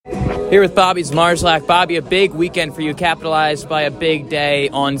Here with Bobby Zmarzlak. Bobby, a big weekend for you, capitalized by a big day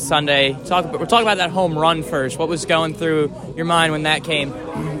on Sunday. We're talking about that home run first. What was going through your mind when that came?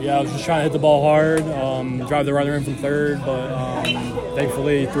 Yeah, I was just trying to hit the ball hard, drive the runner in from third, but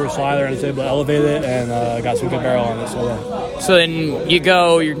thankfully threw a slider and I was able to elevate it and got some good barrel on it. So then you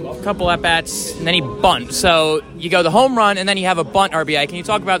go your couple at-bats, and then you bunt. So you go the home run, and then you have a bunt RBI. Can you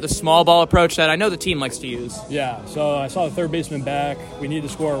talk about the small ball approach that I know the team likes to use? Yeah, so I saw the third baseman back. We need to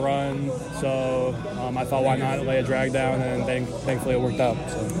score a run, so I thought why not lay a drag down, and thankfully it worked out.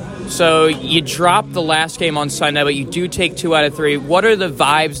 So you dropped the last game on Sunday, but you do take 2 out of 3. What are the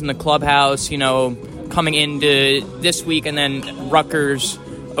vibes in the clubhouse, coming into this week and then Rutgers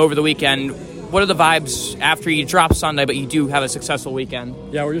over the weekend? What are the vibes after you drop Sunday, but you do have a successful weekend?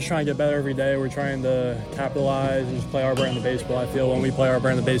 Yeah, we're just trying to get better every day. We're trying to capitalize and just play our brand of baseball. I feel when we play our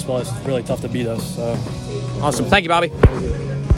brand of baseball, it's really tough to beat us. So. Awesome. Thank you, Bobby.